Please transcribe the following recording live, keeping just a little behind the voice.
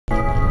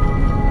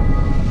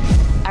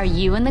Are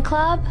you in the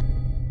club?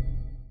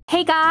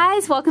 Hey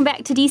guys, welcome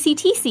back to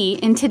DCTC.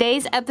 In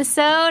today's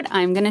episode,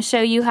 I'm gonna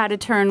show you how to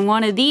turn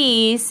one of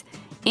these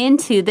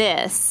into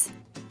this.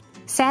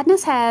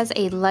 Sadness has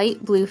a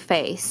light blue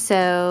face,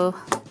 so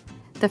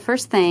the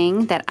first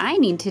thing that I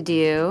need to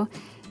do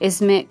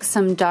is mix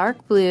some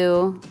dark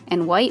blue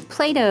and white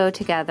Play-Doh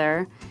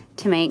together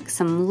to make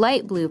some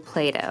light blue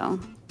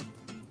Play-Doh.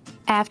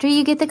 After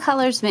you get the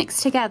colors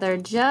mixed together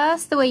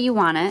just the way you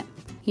want it,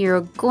 you're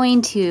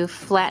going to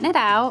flatten it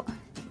out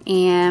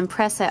and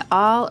press it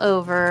all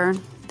over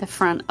the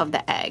front of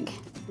the egg.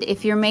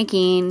 If you're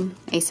making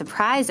a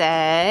surprise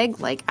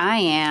egg, like I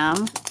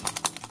am,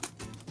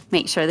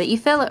 make sure that you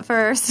fill it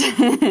first.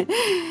 You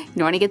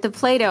want to get the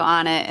Play-Doh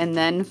on it and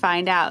then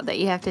find out that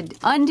you have to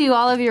undo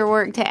all of your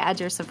work to add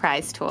your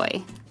surprise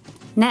toy.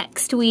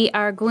 Next, we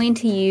are going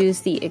to use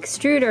the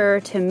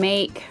extruder to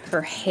make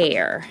her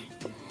hair.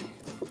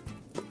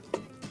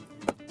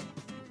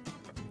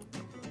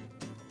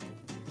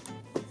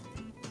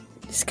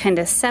 Just kind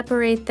of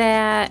separate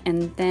that,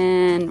 and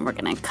then we're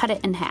gonna cut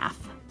it in half.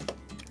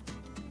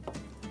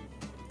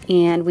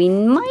 And we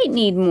might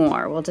need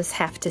more. We'll just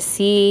have to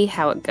see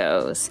how it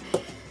goes.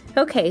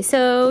 Okay,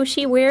 so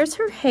she wears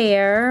her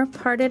hair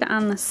parted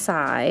on the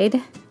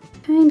side,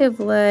 kind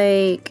of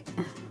like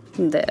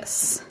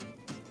this.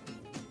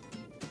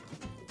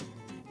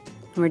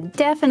 We're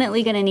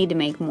definitely gonna need to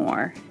make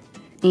more.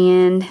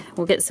 And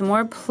we'll get some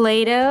more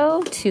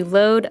Play-Doh to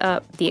load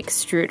up the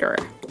extruder.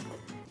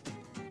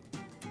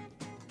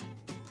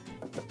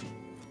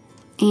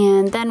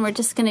 And then we're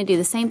just gonna do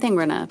the same thing.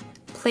 We're gonna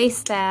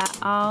place that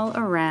all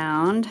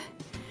around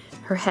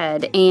her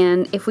head.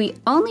 And if we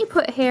only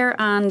put hair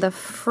on the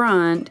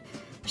front,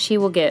 she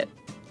will get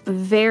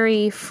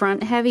very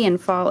front heavy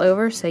and fall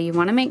over. So you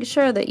wanna make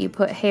sure that you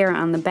put hair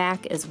on the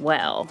back as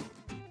well.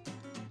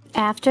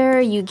 After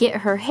you get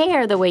her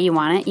hair the way you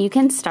want it, you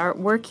can start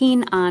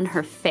working on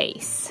her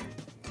face.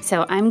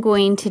 So I'm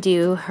going to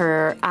do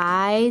her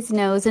eyes,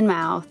 nose, and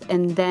mouth,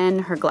 and then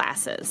her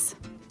glasses.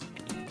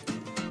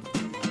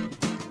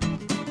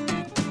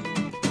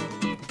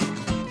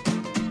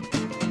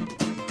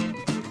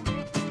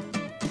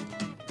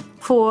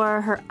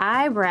 For her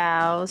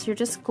eyebrows, you're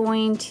just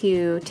going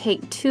to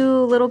take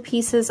two little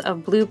pieces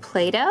of blue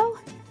Play-Doh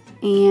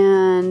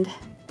and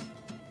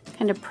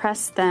kind of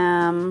press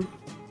them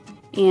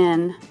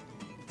in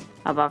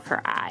above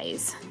her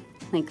eyes,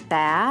 like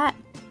that.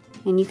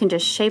 And you can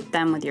just shape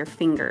them with your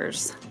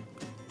fingers.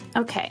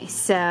 Okay,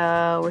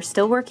 so we're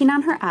still working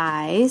on her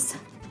eyes.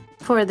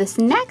 For this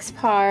next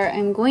part,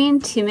 I'm going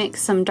to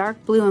mix some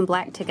dark blue and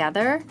black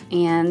together,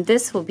 and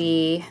this will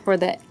be for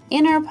the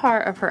inner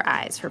part of her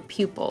eyes, her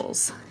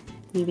pupils.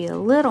 Maybe a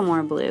little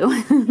more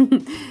blue.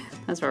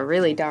 Those were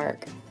really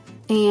dark.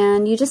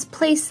 And you just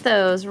place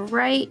those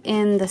right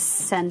in the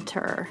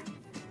center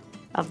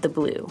of the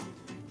blue.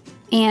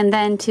 And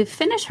then to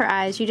finish her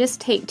eyes, you just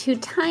take two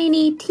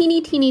tiny,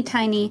 teeny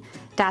tiny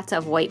dots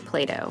of white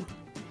Play-Doh.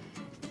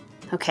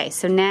 Okay,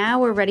 so now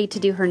we're ready to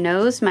do her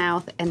nose,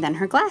 mouth, and then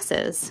her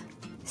glasses.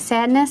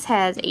 Sadness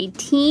has a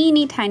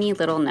teeny tiny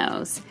little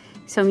nose.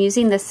 So I'm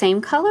using the same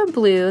color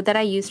blue that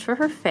I used for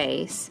her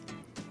face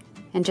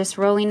and just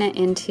rolling it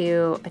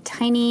into a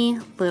tiny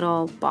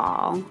little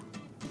ball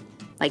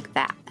like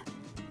that.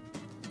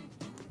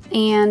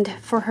 And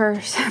for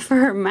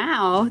her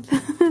mouth,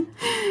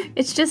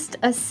 it's just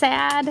a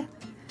sad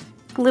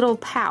little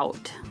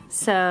pout.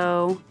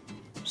 So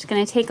I'm just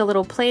gonna take a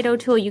little Play-Doh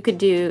tool. You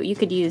could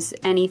use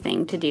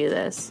anything to do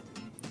this.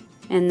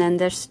 And then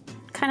just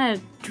kind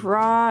of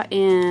draw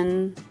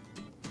in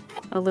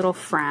a little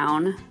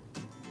frown.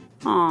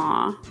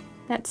 Aw,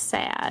 that's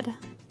sad.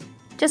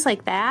 Just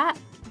like that.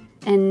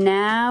 And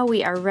now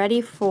we are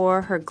ready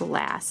for her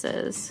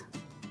glasses.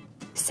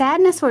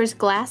 Sadness wears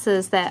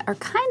glasses that are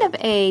kind of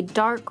a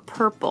dark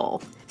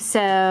purple.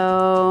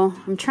 So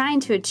I'm trying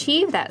to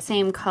achieve that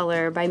same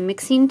color by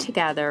mixing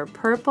together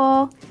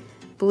purple,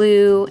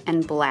 blue,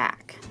 and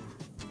black.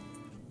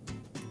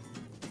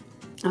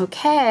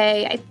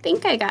 Okay, I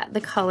think I got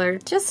the color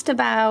just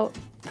about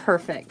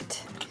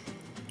perfect.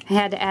 I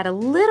had to add a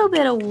little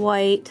bit of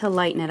white to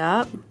lighten it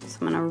up. So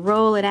I'm gonna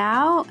roll it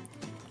out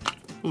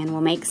and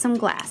we'll make some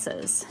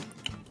glasses.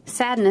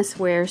 Sadness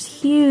wears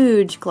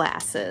huge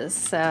glasses,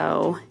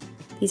 so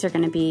these are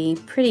gonna be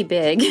pretty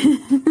big.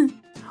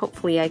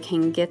 Hopefully I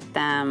can get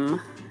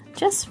them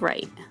just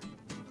right.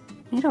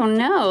 I don't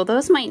know,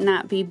 those might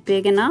not be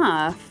big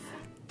enough.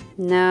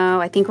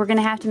 No, I think we're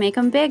gonna have to make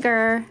them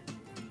bigger.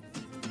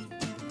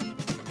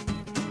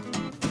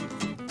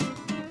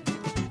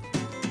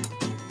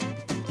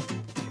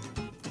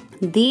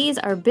 These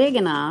are big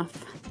enough,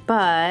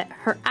 but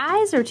her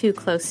eyes are too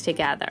close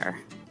together.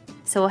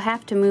 So we'll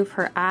have to move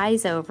her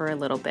eyes over a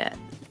little bit.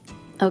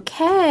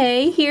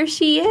 Okay, here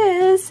she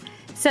is.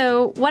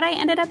 So what I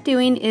ended up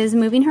doing is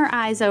moving her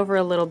eyes over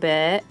a little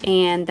bit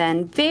and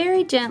then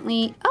very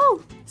gently,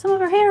 oh, some of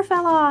her hair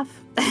fell off.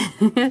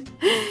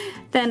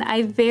 Then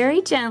I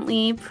very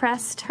gently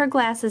pressed her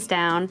glasses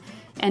down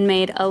and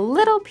made a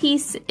little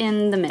piece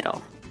in the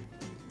middle.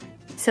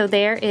 So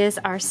there is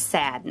our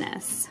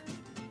Sadness.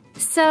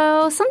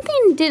 So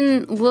something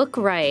didn't look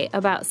right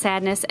about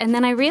Sadness, and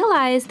then I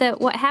realized that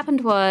what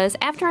happened was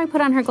after I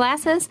put on her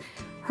glasses,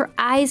 her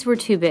eyes were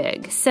too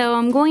big. So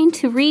I'm going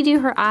to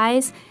redo her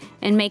eyes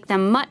and make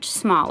them much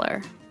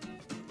smaller.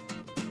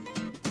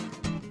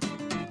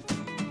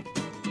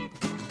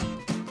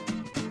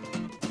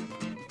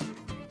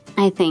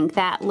 I think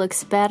that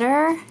looks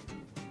better.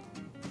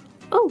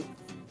 Oh,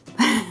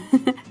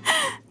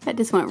 that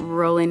just went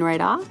rolling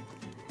right off.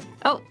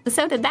 Oh,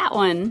 so did that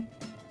one.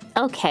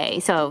 Okay,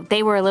 so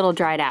they were a little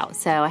dried out,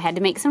 so I had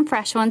to make some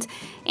fresh ones.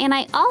 And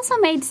I also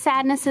made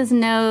Sadness's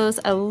nose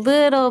a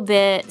little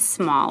bit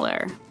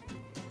smaller.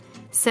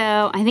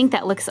 So I think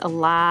that looks a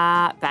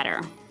lot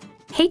better.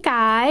 Hey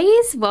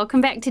guys,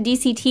 welcome back to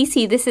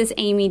DCTC. This is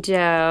Amy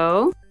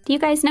Jo. Do you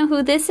guys know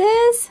who this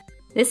is?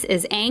 This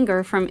is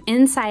Anger from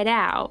Inside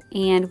Out,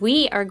 and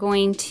we are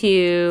going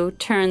to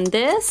turn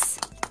this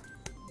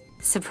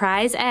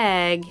surprise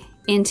egg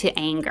into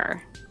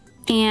anger.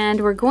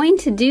 And we're going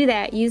to do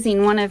that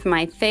using one of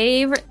my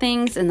favorite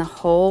things in the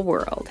whole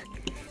world,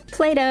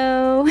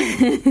 Play-Doh.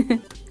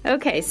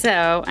 Okay,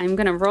 so I'm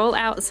gonna roll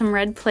out some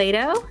red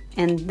Play-Doh,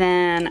 and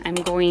then I'm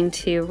going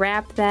to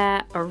wrap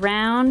that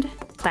around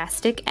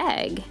plastic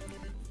egg.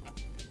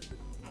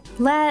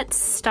 Let's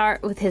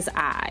start with his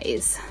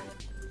eyes.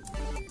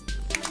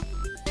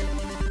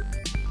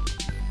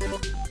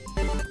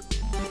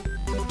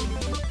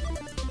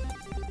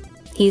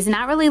 He's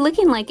not really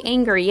looking like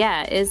anger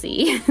yet, is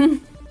he?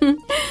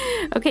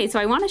 Okay, so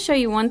I want to show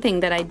you one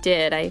thing that I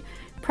did. I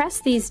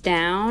pressed these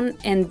down,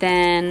 and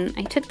then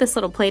I took this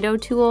little Play-Doh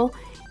tool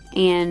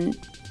and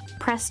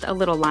pressed a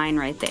little line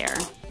right there.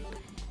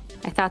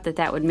 I thought that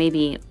that would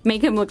maybe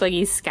make him look like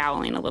he's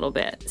scowling a little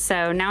bit.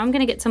 So now I'm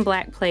gonna get some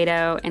black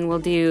Play-Doh and we'll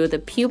do the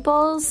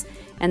pupils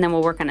and then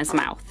we'll work on his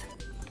mouth.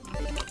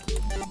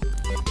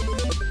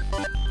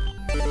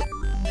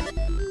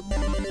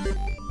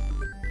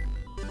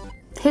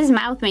 His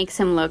mouth makes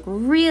him look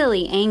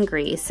really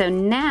angry, so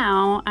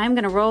now I'm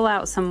gonna roll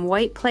out some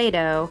white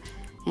Play-Doh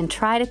and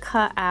try to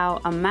cut out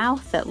a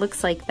mouth that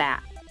looks like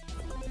that.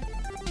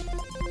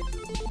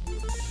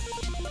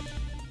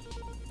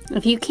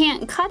 If you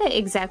can't cut it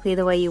exactly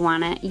the way you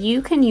want it,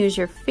 you can use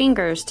your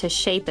fingers to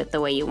shape it the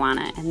way you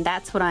want it, and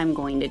that's what I'm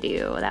going to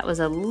do. That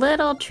was a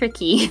little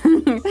tricky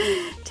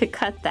to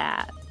cut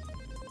that.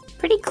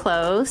 Pretty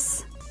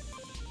close.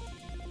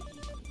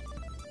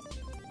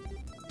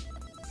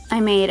 I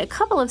made a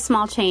couple of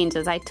small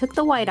changes. I took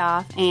the white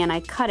off and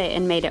I cut it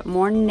and made it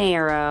more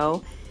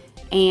narrow.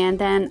 And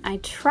then I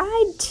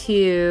tried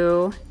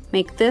to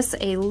make this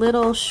a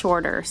little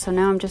shorter. So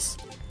now I'm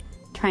just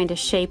trying to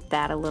shape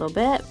that a little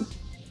bit.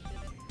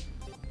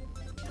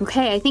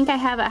 Okay, I think I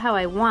have it how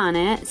I want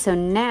it. So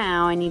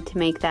now I need to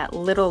make that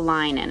little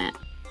line in it.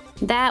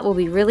 That will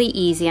be really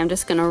easy. I'm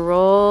just gonna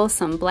roll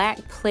some black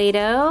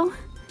Play-Doh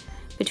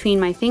between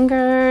my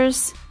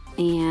fingers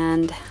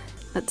and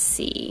let's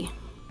see.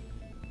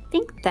 I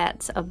think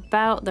that's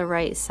about the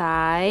right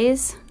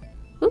size.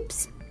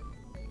 Oops.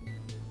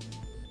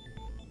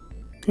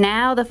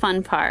 Now the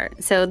fun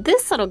part. So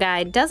this little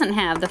guy doesn't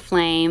have the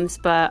flames,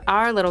 but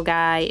our little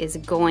guy is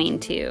going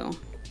to.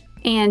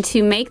 And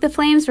to make the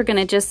flames, we're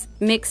gonna just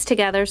mix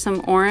together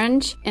some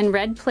orange and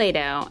red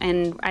Play-Doh.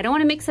 And I don't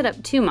wanna mix it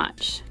up too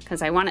much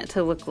because I want it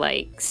to look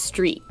like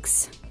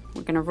streaks.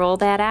 We're gonna roll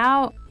that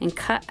out and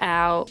cut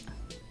out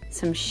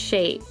some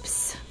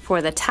shapes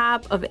for the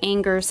top of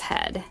Anger's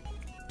head.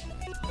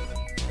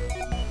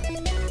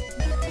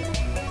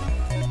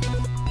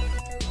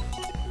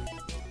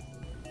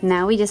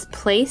 Now we just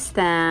place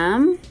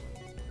them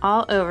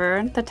all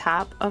over the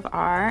top of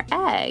our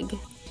egg.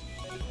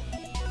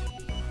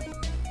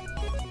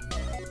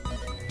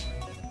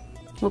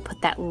 We'll put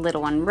that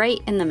little one right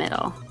in the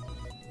middle.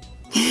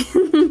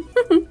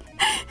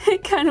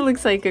 It kind of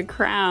looks like a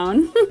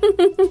crown.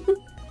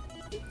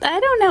 I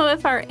don't know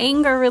if our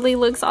anger really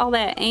looks all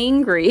that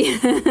angry.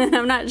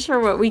 I'm not sure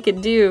what we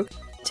could do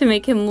to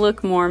make him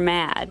look more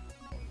mad.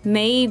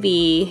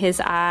 Maybe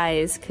his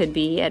eyes could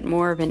be at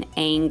more of an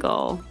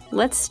angle.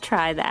 Let's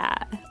try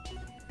that.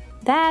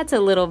 That's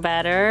a little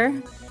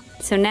better.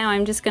 So now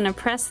I'm just gonna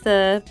press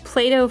the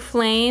Play-Doh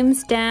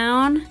flames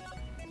down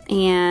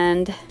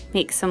and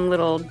make some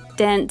little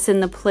dents in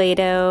the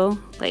Play-Doh,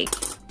 like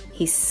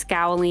he's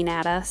scowling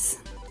at us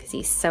because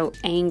he's so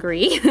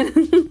angry.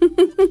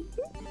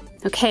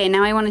 Okay,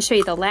 now I want to show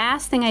you the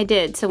last thing I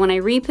did. So when I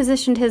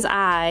repositioned his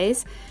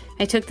eyes,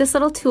 I took this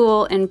little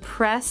tool and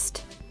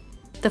pressed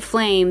the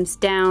flames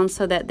down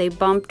so that they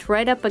bumped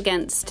right up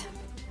against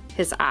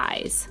his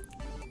eyes.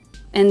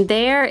 And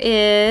there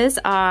is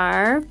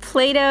our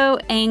Play-Doh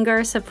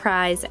Anger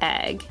Surprise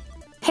Egg.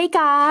 Hey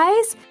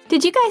guys,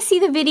 did you guys see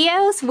the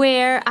videos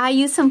where I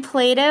used some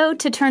Play-Doh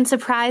to turn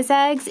surprise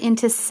eggs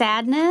into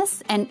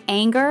sadness and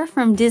anger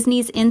from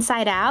Disney's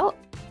Inside Out?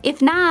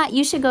 If not,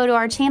 you should go to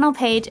our channel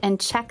page and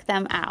check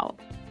them out.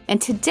 And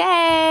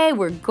today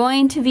we're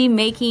going to be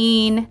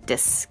making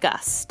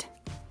Disgust.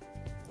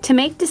 To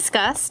make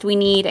Disgust, we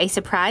need a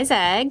surprise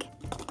egg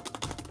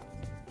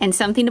and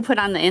something to put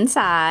on the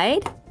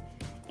inside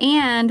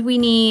And we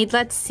need,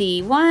 let's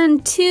see,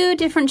 2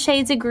 different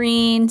shades of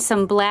green,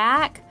 some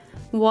black,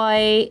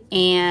 white,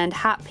 and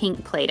hot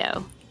pink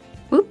Play-Doh.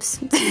 Oops,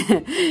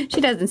 she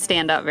doesn't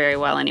stand up very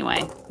well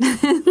anyway.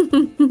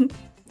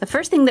 The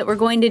first thing that we're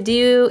going to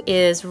do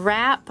is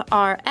wrap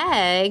our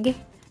egg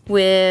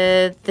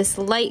with this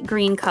light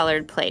green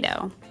colored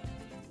Play-Doh.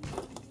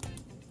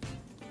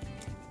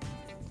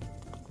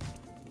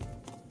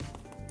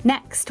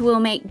 Next, we'll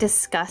make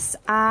Disgust's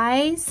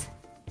eyes,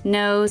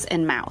 nose,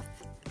 and mouth.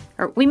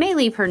 Or we may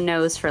leave her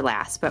nose for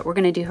last, but we're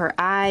gonna do her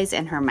eyes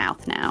and her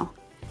mouth now.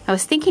 I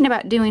was thinking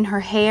about doing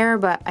her hair,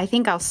 but I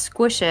think I'll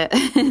squish it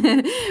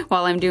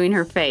while I'm doing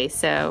her face,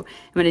 so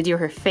I'm gonna do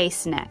her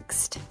face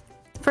next.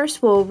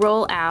 First, we'll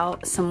roll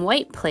out some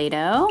white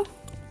Play-Doh.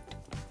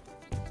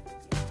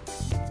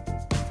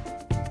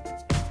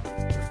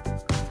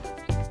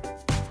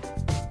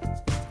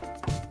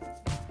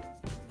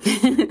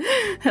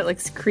 That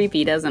looks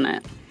creepy, doesn't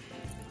it?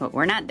 But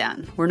we're not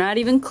done. We're not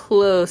even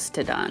close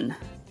to done.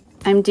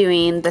 I'm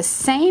doing the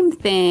same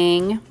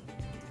thing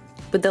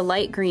with the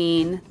light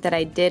green that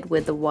I did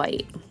with the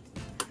white.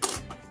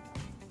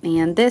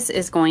 And this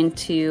is going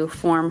to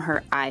form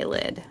her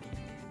eyelid.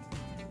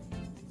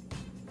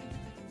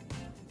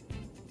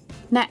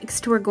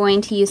 Next, we're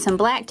going to use some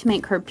black to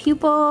make her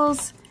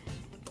pupils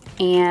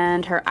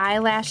and her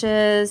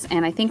eyelashes,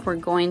 and I think we're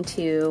going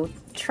to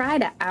try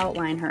to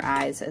outline her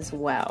eyes as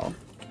well.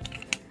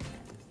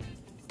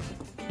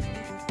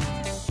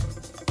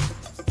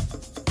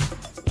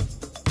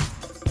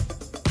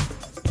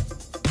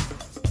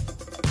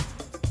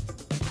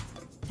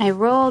 I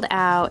rolled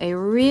out a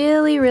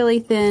really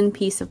thin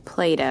piece of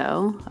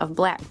Play-Doh, of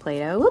black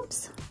Play-Doh,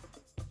 whoops.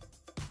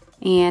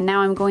 And now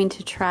I'm going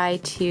to try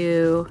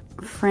to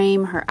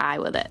frame her eye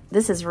with it.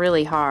 This is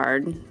really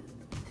hard.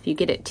 If you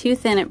get it too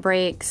thin, it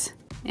breaks,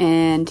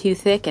 and too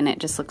thick, and it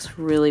just looks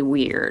really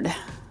weird.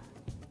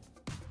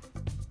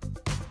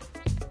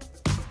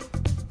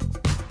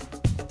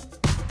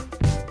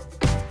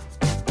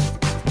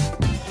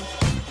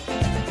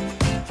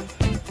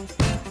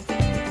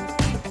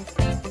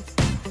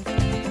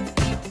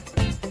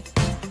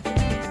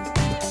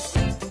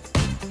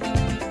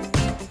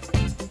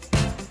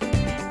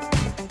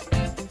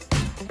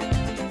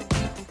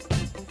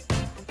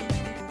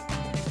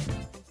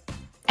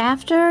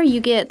 After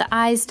you get the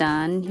eyes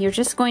done, you're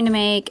just going to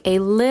make a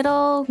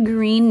little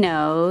green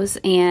nose,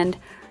 and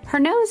her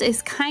nose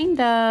is kind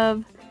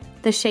of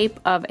the shape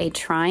of a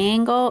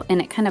triangle,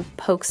 and it kind of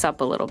pokes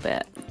up a little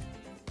bit.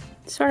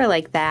 Sort of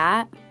like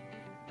that.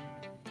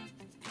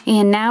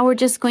 And now we're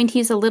just going to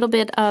use a little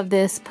bit of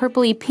this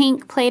purpley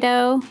pink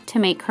Play-Doh to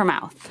make her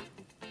mouth.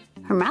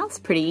 Her mouth's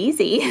pretty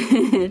easy.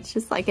 It's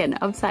just like an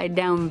upside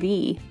down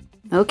V.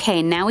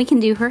 Okay, now we can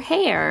do her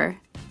hair.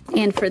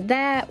 And for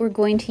that, we're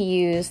going to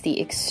use the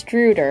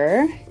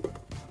extruder.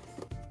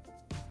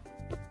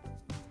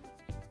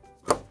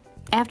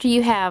 After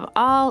you have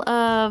all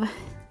of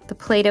the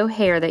Play-Doh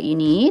hair that you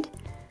need,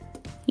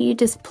 you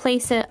just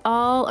place it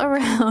all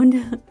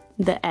around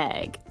the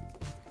egg.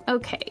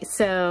 Okay,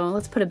 so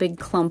let's put a big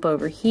clump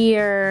over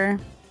here.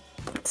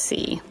 Let's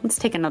see, let's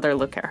take another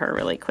look at her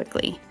really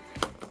quickly.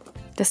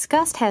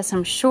 Disgust has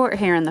some short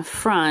hair in the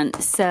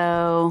front,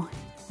 so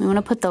we want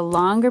to put the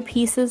longer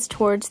pieces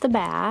towards the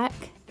back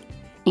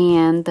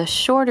and the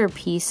shorter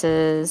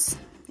pieces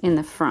in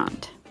the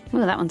front.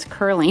 Oh, that one's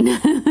curling.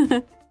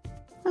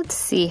 Let's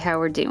see how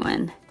we're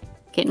doing.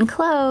 Getting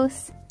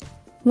close.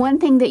 One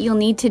thing that you'll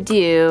need to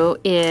do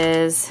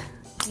is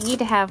you need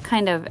to have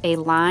kind of a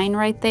line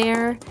right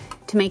there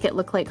to make it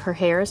look like her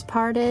hair is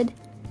parted.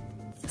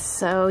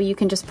 So you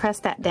can just press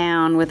that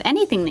down with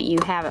anything that you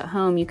have at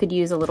home. You could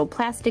use a little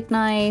plastic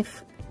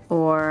knife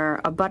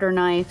or a butter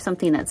knife,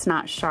 something that's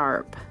not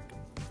sharp.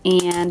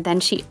 And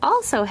then she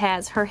also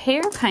has, her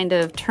hair kind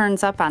of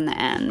turns up on the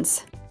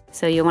ends.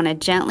 So you want to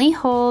gently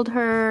hold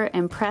her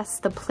and press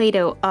the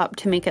Play-Doh up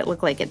to make it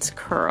look like it's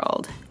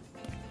curled.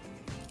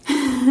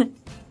 Oh,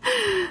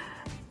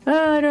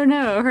 I don't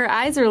know. Her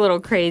eyes are a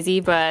little crazy,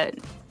 but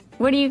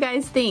what do you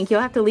guys think?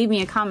 You'll have to leave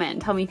me a comment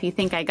and tell me if you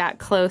think I got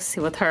close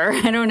with her.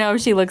 I don't know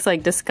if she looks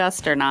like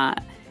Disgust or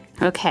not.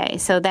 Okay,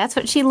 so that's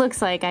what she looks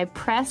like. I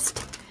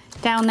pressed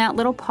down that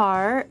little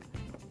part,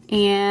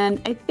 and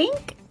I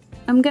think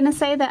I'm gonna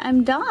say that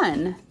I'm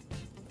done.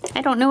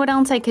 I don't know what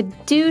else I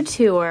could do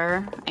to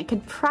her. I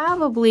could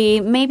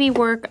probably maybe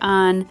work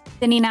on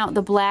thinning out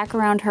the black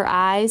around her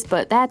eyes,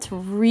 but that's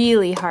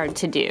really hard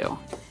to do.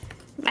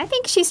 I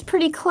think she's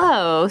pretty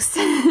close.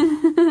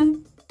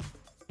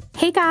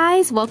 Hey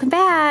guys, welcome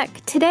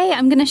back. Today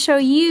I'm gonna show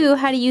you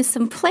how to use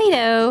some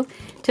Play-Doh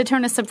to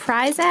turn a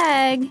surprise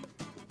egg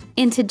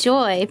into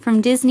Joy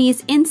from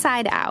Disney's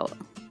Inside Out.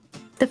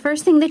 The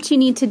first thing that you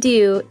need to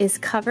do is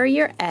cover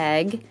your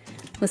egg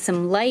with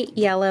some light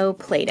yellow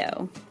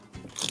Play-Doh.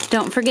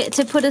 Don't forget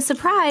to put a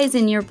surprise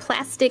in your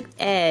plastic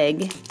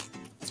egg.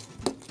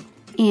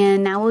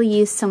 And now we'll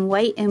use some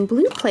white and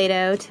blue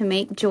Play-Doh to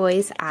make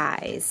Joy's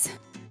eyes.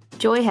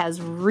 Joy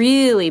has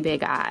really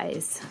big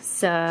eyes,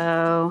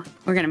 so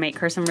we're gonna make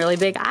her some really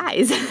big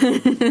eyes.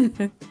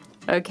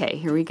 Okay,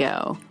 here we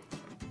go.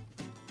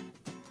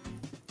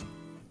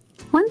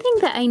 One thing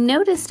that I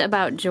noticed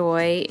about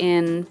Joy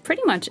in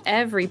pretty much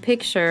every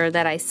picture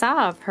that I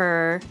saw of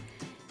her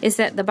is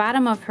that the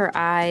bottom of her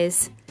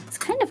eyes is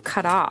kind of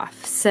cut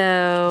off.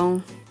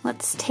 So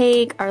let's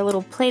take our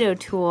little Play-Doh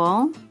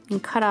tool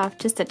and cut off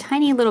just a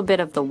tiny little bit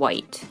of the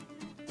white.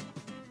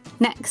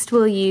 Next,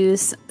 we'll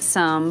use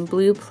some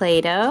blue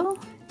Play-Doh,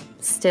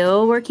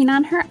 still working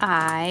on her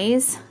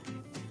eyes.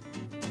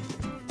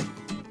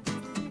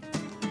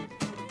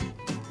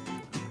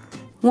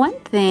 One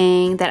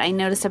thing that I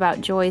noticed about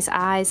Joy's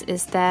eyes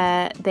is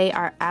that they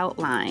are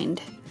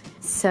outlined.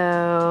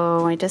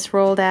 So I just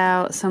rolled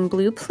out some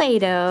blue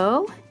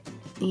Play-Doh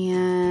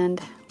and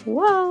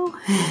whoa!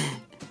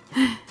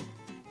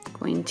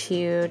 Going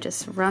to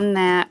just run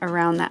that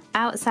around the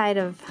outside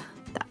of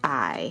the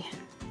eye.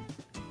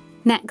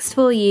 Next,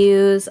 we'll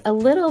use a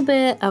little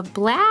bit of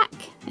black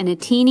and a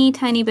teeny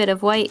tiny bit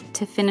of white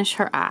to finish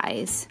her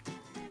eyes.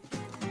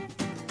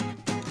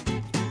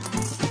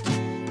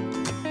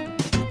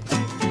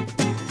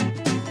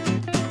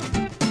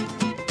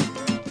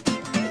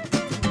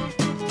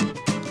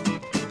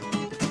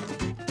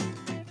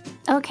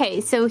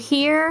 Okay, so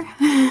here's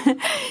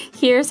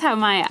how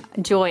my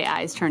Joy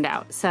eyes turned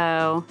out.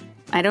 So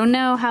I don't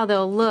know how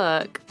they'll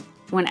look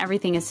when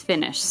everything is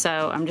finished,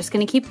 so I'm just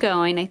gonna keep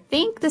going. I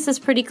think this is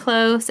pretty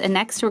close, and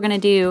next we're gonna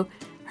do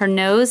her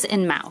nose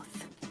and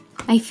mouth.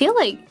 I feel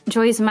like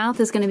Joy's mouth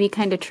is gonna be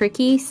kind of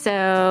tricky,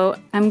 so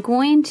I'm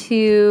going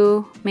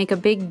to make a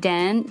big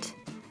dent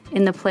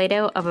in the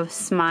Play-Doh of a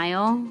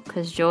smile,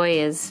 because Joy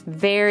is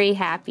very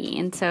happy,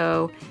 and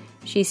so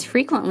she's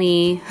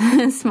frequently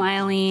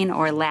smiling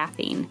or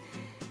laughing.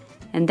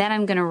 And then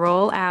I'm gonna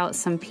roll out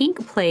some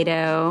pink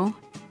Play-Doh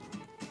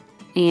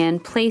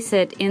and place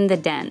it in the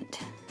dent.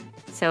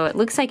 So it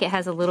looks like it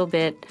has a little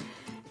bit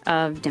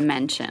of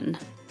dimension,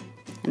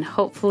 and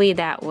hopefully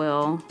that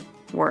will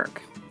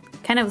work.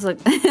 Kind of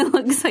it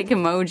looks like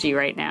emoji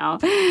right now.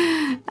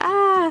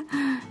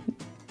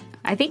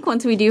 I think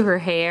once we do her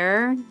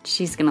hair,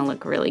 she's gonna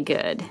look really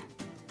good.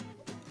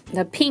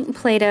 The pink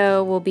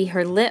Play-Doh will be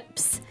her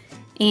lips,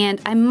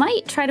 and I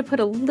might try to put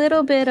a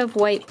little bit of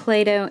white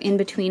Play-Doh in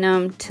between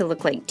them to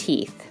look like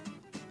teeth.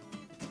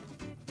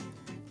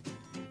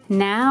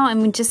 Now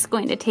I'm just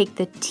going to take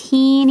the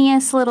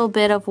teeniest little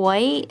bit of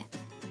white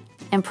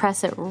and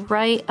press it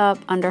right up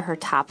under her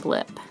top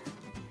lip.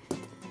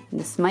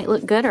 This might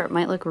look good or it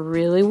might look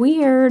really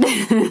weird.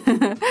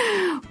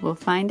 We'll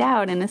find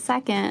out in a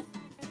second.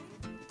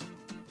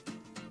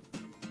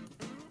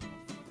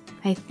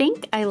 I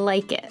think I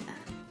like it.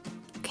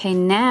 Okay,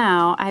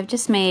 now I've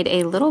just made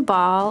a little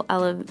ball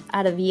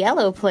out of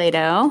yellow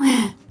Play-Doh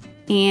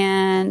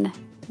and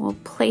we'll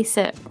place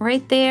it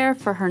right there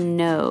for her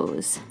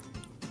nose.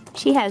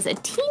 She has a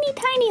teeny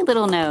tiny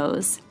little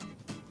nose.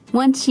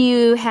 Once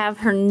you have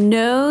her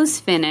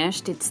nose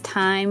finished, it's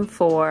time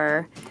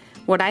for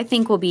what I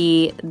think will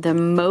be the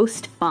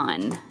most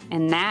fun,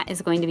 and that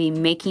is going to be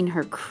making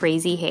her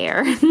crazy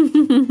hair.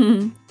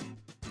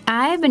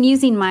 I've been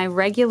using my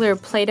regular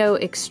Play-Doh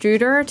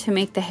extruder to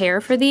make the hair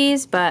for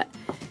these, but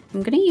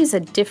I'm gonna use a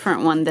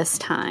different one this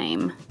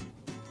time.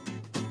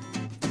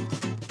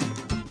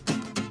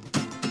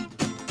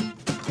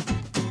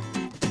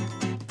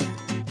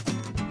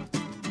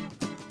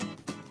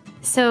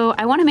 So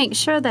I want to make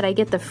sure that I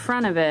get the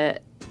front of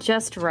it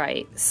just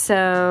right.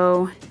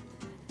 So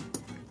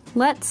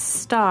let's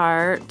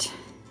start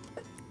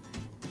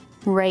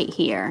right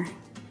here.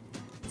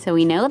 So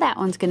we know that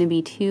one's going to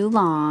be too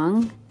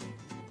long.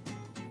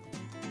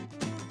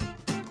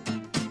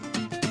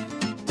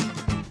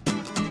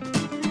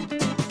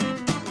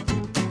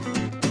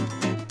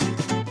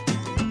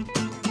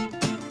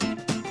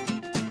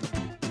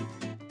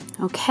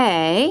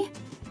 Okay,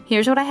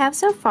 here's what I have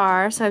so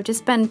far. So I've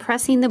just been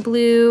pressing the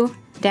blue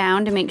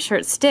down to make sure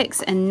it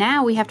sticks, and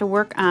now we have to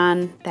work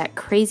on that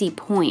crazy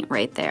point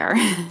right there.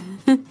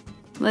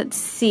 Let's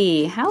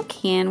see, how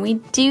can we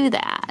do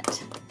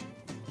that?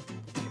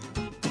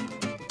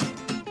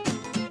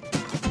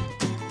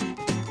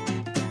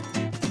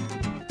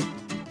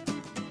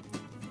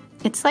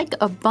 It's like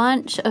a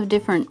bunch of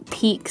different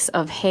peaks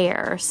of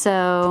hair,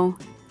 so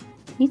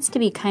it needs to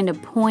be kind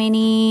of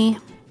pointy.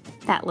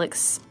 That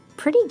looks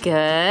pretty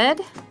good.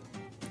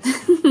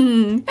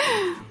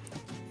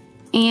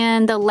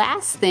 And the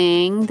last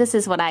thing, this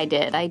is what I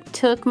did. I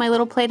took my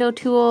little Play-Doh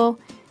tool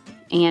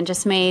and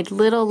just made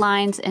little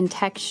lines and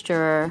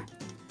texture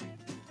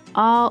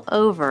all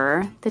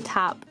over the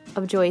top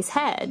of Joy's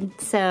head.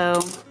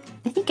 So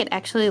I think it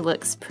actually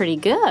looks pretty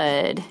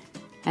good.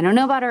 I don't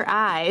know about her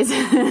eyes,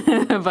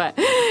 but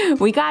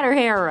we got her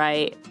hair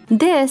right.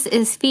 This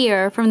is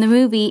Fear from the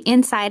movie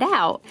Inside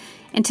Out.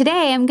 And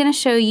today I'm gonna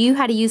show you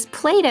how to use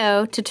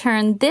Play-Doh to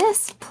turn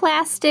this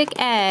plastic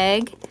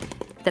egg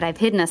that I've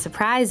hidden a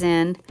surprise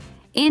in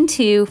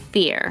into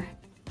Fear.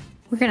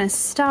 We're gonna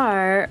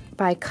start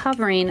by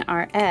covering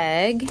our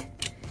egg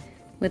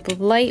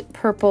with light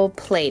purple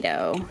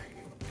Play-Doh.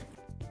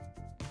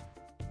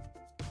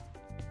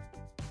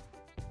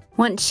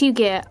 Once you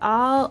get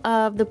all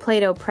of the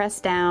Play-Doh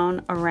pressed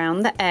down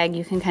around the egg,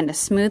 you can kind of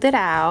smooth it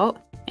out.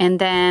 And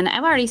then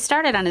I've already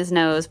started on his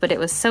nose, but it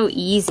was so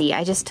easy.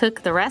 I just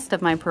took the rest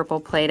of my purple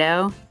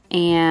Play-Doh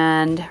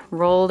and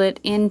rolled it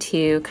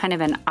into kind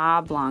of an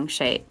oblong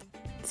shape.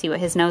 See what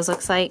his nose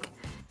looks like?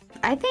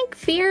 I think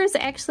Fear is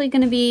actually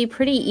going to be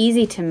pretty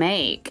easy to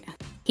make.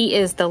 He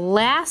is the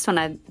last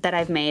one that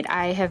I've made.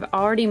 I have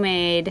already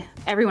made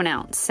everyone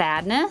else.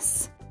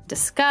 Sadness,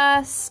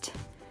 Disgust,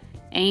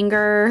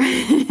 Anger,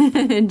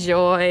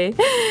 Joy,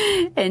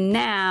 and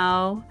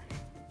now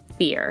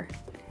Fear.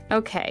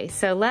 Okay,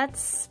 so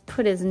let's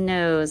put his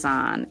nose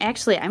on.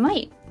 Actually, I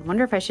might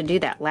wonder if I should do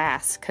that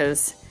last,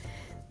 because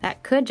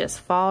that could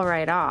just fall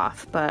right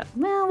off, but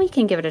well, we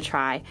can give it a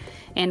try.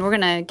 And we're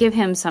gonna give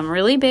him some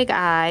really big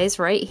eyes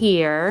right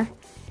here,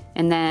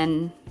 and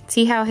then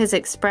see how his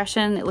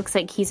expression, it looks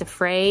like he's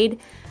afraid.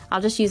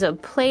 I'll just use a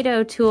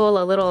Play-Doh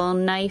tool, a little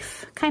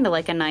knife, kind of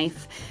like a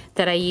knife,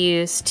 that I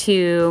use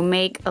to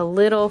make a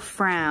little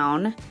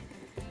frown.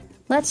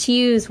 Let's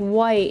use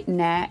white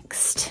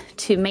next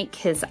to make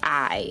his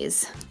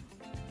eyes.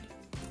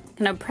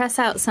 I'm gonna press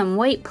out some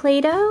white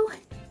Play-Doh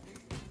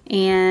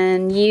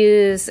and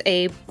use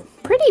a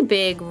pretty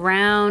big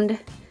round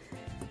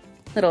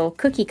little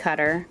cookie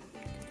cutter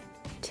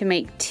to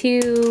make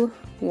 2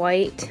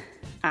 white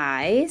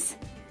eyes,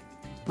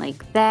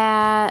 like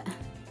that.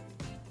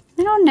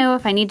 I don't know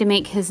if I need to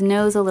make his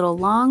nose a little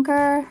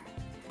longer.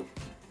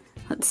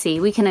 Let's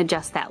see, we can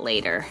adjust that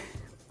later.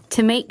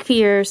 To make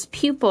Fear's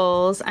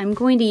pupils, I'm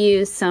going to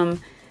use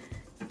some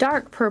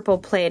dark purple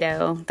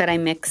Play-Doh that I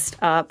mixed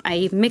up.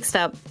 I mixed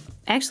up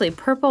actually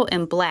purple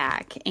and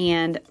black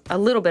and a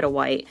little bit of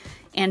white.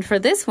 And for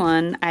this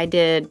one, I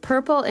did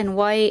purple and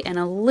white and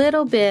a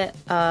little bit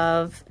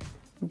of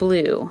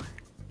blue.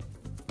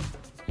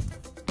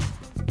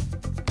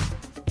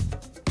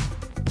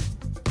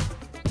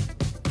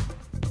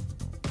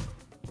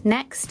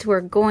 Next,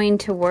 we're going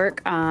to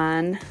work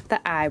on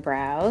the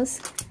eyebrows.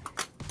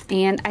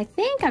 And I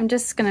think I'm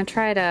just gonna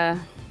try to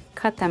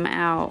cut them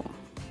out.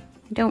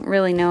 I don't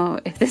really know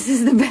if this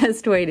is the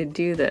best way to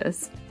do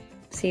this.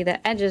 See,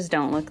 the edges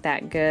don't look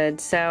that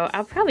good, so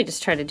I'll probably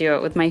just try to do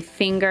it with my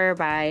finger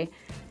by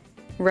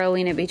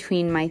rolling it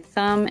between my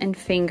thumb and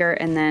finger,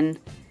 and then,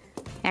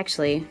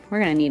 actually, we're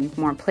gonna need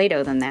more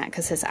Play-Doh than that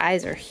because his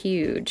eyes are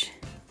huge.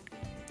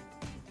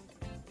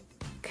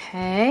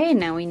 Okay,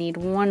 now we need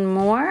one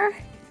more.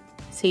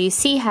 So you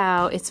see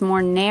how it's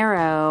more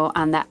narrow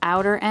on the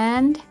outer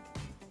end?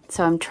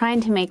 So I'm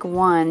trying to make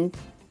one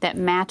that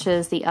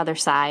matches the other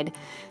side.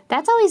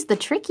 That's always the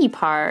tricky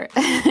part.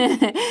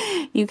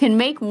 You can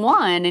make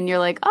one and you're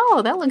like,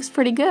 oh, that looks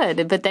pretty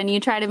good. But then you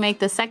try to make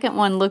the second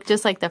one look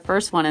just like the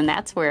first one, and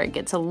that's where it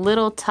gets a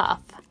little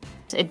tough.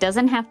 It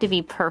doesn't have to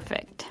be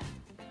perfect.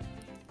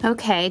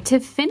 Okay, to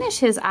finish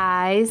his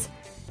eyes,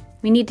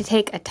 we need to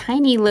take a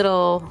tiny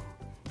little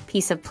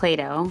piece of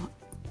Play-Doh,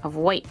 of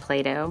white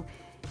Play-Doh,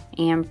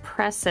 and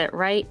press it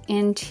right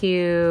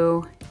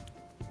into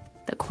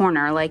the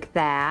corner like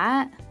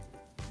that.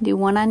 Do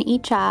one on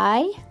each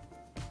eye.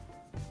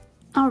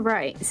 All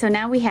right, so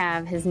now we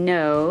have his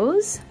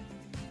nose,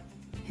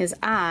 his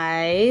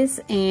eyes,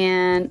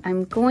 and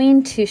I'm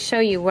going to show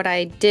you what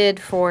I did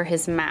for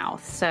his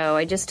mouth. So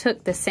I just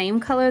took the same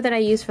color that I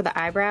used for the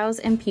eyebrows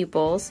and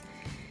pupils,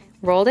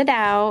 rolled it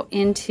out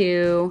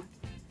into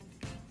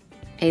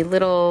a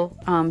little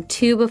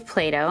tube of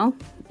Play-Doh,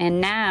 and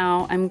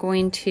now I'm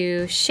going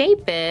to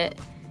shape it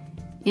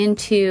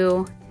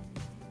into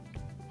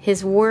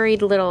his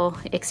worried little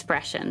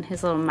expression,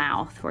 his little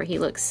mouth where he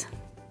looks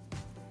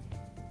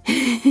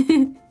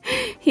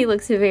he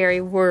looks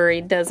very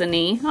worried, doesn't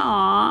he?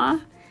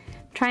 Aww.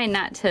 Trying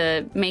not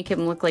to make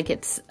him look like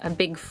it's a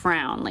big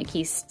frown, like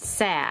he's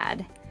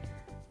sad.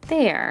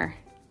 There.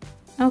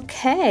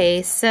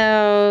 Okay,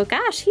 so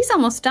gosh, he's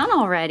almost done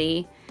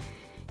already.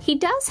 He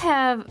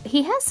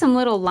has some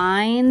little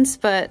lines,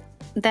 but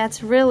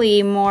that's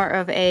really more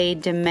of a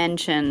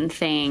dimension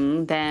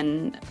thing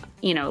than,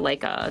 you know,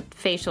 like a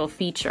facial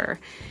feature.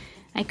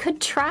 I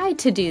could try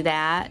to do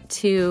that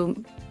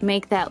to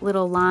make that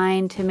little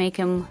line to make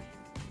him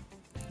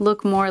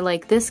look more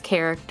like this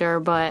character,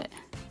 but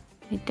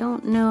I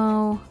don't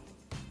know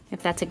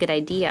if that's a good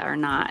idea or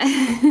not.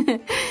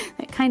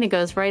 It kind of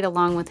goes right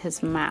along with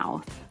his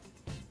mouth.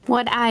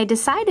 What I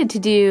decided to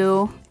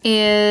do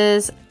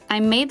is I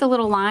made the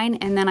little line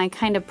and then I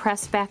kind of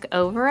pressed back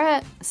over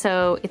it,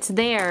 so it's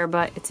there,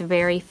 but it's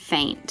very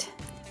faint.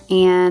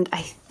 And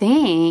I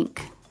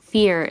think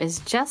Fear is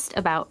just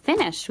about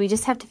finished. We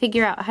just have to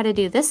figure out how to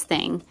do this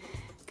thing.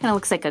 Kind of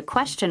looks like a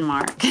question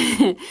mark.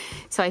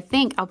 So I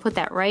think I'll put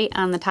that right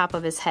on the top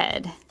of his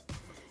head.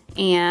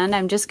 And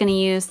I'm just gonna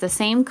use the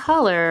same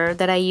color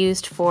that I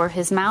used for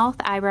his mouth,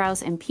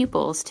 eyebrows, and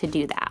pupils to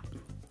do that.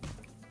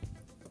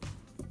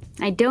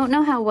 I don't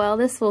know how well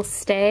this will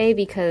stay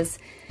because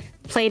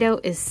Play-Doh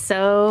is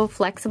so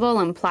flexible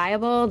and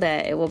pliable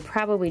that it will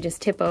probably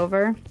just tip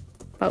over,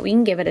 but we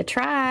can give it a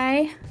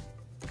try.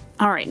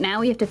 All right,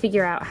 now we have to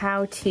figure out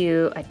how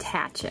to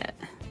attach it.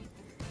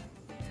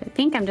 So I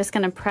think I'm just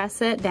gonna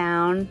press it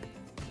down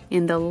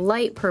in the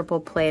light purple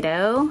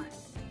Play-Doh.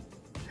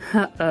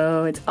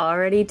 Uh-oh, it's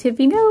already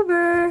tipping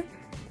over.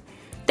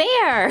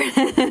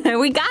 There!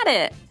 We got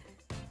it!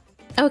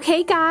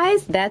 Okay,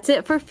 guys, that's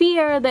it for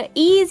Fear, the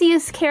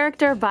easiest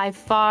character by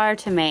far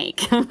to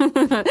make.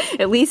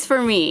 At least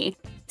for me.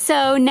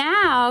 So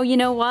now, you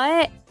know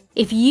what?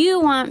 If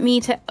you want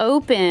me to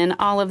open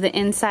all of the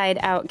Inside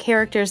Out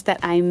characters that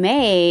I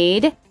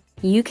made,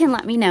 you can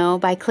let me know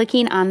by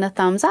clicking on the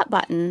thumbs up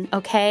button,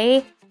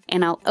 okay?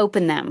 And I'll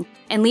open them.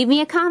 And leave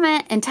me a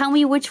comment and tell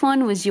me which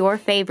one was your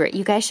favorite.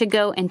 You guys should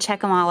go and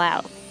check them all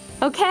out.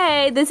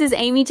 Okay, this is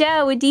Amy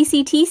Jo with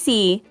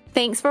DCTC.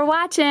 Thanks for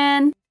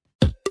watching.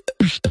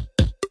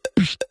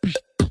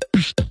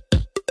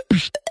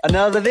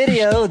 Another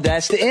video,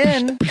 that's the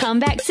end. Come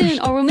back soon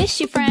or we'll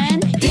miss you,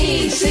 friend.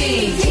 DCTC.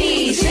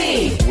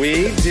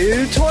 We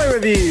do toy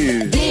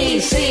reviews.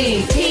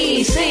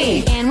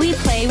 DCTC. And we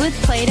play with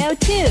Play-Doh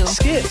too.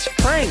 Skits,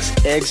 pranks,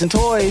 eggs and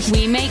toys.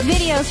 We make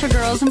videos for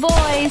girls and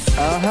boys.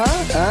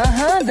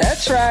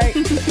 That's right.